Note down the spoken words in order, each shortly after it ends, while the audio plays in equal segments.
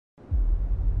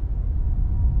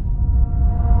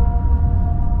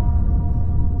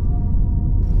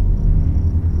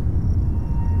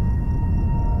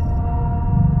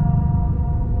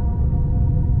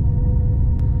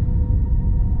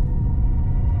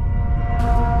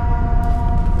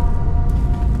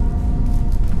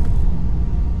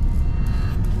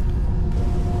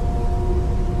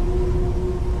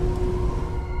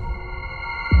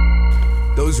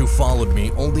Those who followed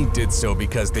me only did so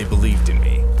because they believed in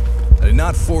me. I did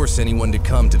not force anyone to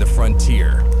come to the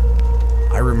frontier.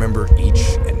 I remember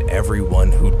each and every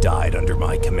one who died under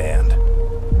my command.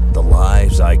 The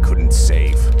lives I couldn't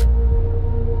save.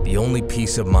 The only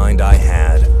peace of mind I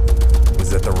had was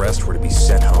that the rest were to be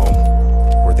sent home,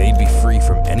 where they'd be free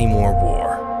from any more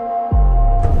war.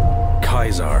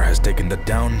 Caesar has taken the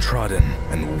downtrodden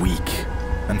and weak,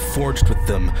 and forged with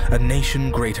them a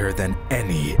nation greater than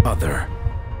any other.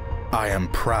 I am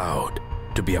proud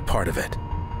to be a part of it.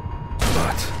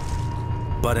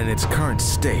 But in its current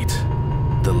state,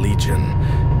 the Legion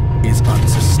is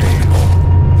unsustainable.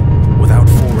 Without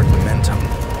forward momentum,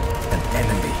 an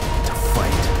enemy to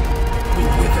fight, we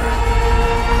wither.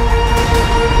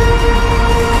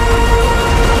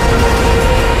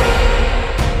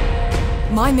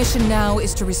 My mission now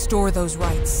is to restore those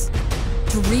rights.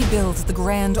 To rebuild the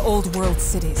grand old world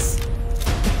cities.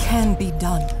 It can be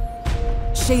done.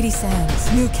 Shady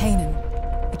Sands, New Canaan.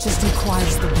 It just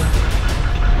requires the will.